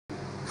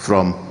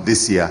from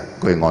this year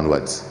going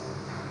onwards.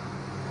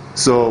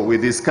 So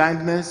with his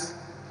kindness,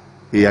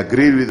 he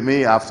agreed with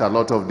me after a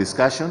lot of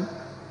discussion,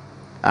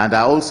 and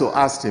I also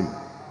asked him,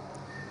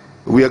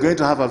 we are going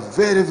to have a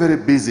very, very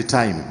busy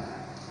time,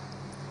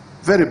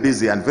 very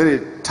busy and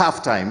very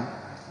tough time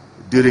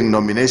during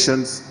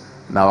nominations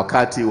na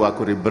wakati wa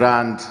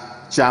kurebrand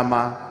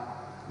chama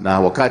na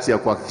wakati ya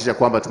kuhakikisha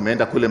kwamba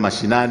tumeenda kule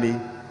mashinani.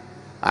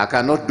 I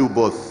cannot do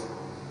both.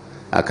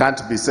 I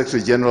can't be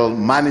Secretary General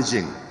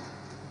managing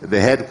the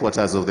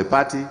headquarters of the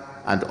party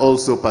and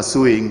also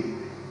pursuing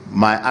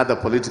my other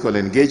political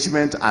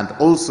engagement and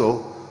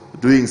also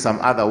doing some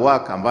other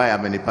work ambaye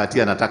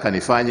amenipatia nataka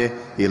nifanye.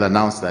 He'll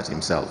announce that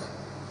himself.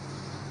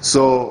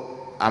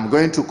 So I'm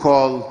going to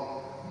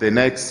call the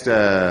next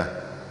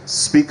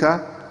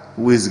speaker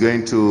who is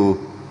going to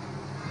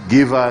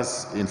give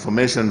us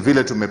information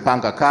vile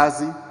tumepanga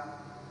kazi,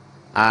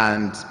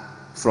 and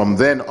from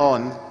then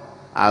on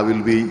I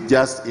will be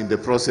just in the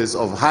process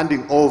of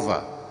handing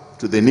over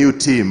to the new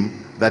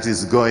team that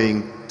is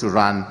going to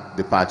run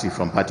the party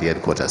from party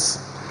headquarters.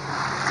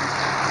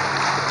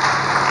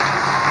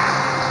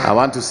 I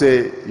want to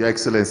say, Your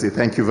Excellency,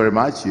 thank you very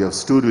much. You have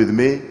stood with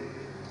me.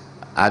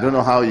 I don't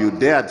know how you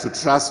dared to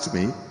trust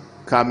me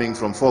coming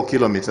from 4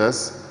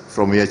 kilometers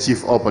from your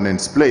chief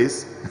opponent's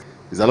place.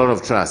 There's a lot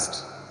of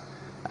trust.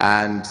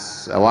 And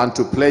I want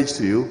to pledge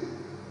to you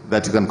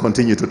that you can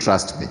continue to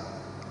trust me.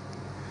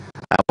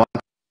 I want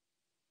to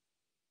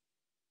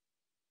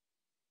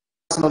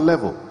personal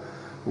level.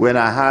 When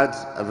I had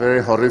a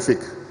very horrific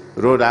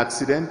road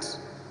accident,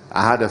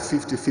 I had a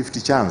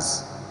 50-50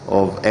 chance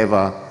of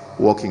ever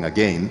walking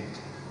again,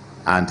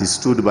 and he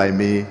stood by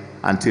me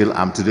until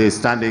I'm today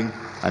standing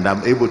and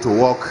I'm able to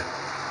walk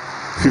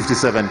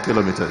 57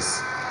 kilometers.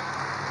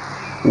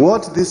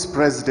 What this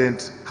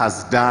president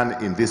has done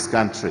in this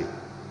country,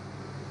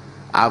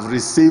 I've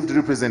received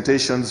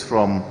representations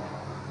from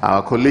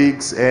our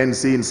colleagues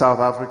ANC in South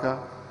Africa,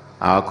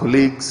 our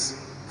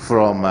colleagues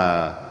from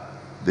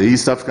the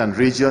East African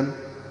region,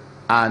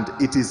 and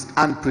it is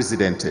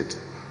unprecedented.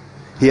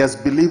 He has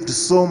believed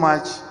so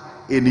much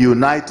in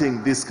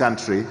uniting this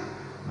country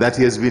that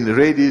he has been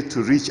ready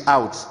to reach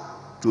out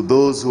to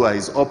those who are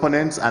his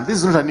opponents, and this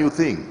is not a new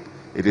thing.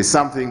 It is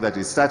something that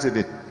he started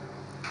in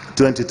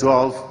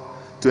 2012,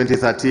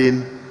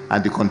 2013,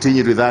 and he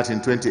continued with that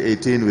in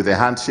 2018 with a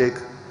handshake.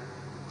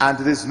 And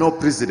there is no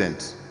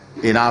precedent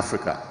in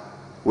Africa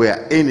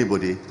where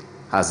anybody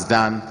has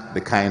done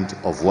the kind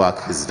of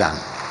work he's done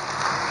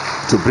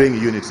to bring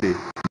unity in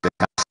the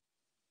country.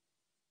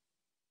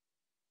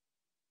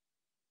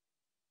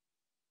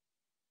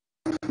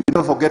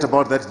 Don't forget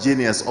about that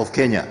genius of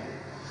Kenya,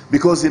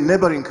 because in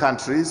neighboring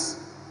countries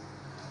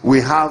we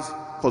have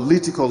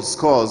political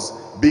scores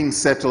being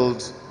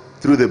settled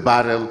through the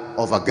barrel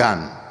of a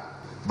gun.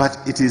 But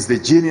it is the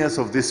genius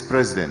of this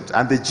president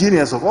and the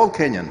genius of all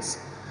Kenyans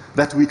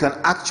that we can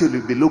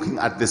actually be looking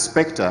at the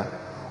specter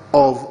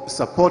of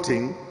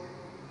supporting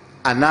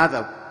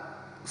another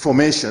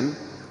formation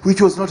which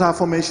was not our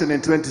formation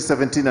in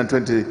 2017 and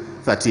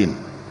 2013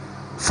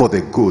 for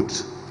the good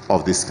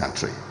of this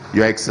country.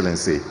 Your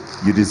Excellency,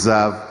 you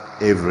deserve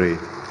every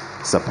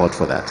support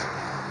for that.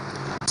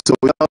 So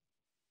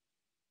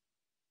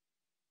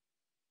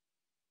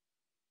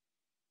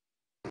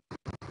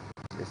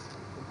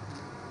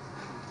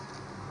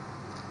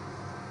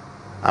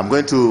I'm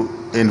going to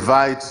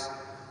invite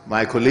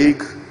my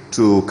colleague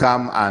to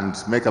come and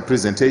make a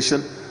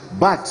presentation,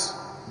 but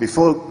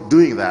before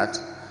doing that,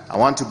 I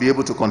want to be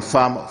able to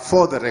confirm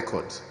for the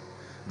record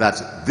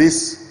that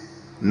this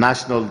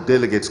National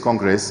Delegates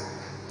Congress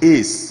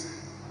is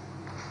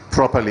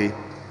properly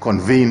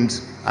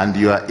convened and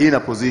you are in a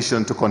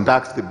position to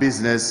conduct the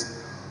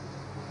business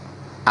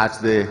at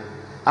the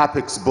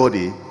apex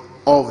body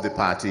of the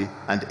party,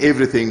 and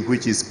everything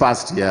which is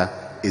passed here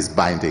is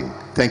binding.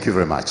 Thank you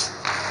very much.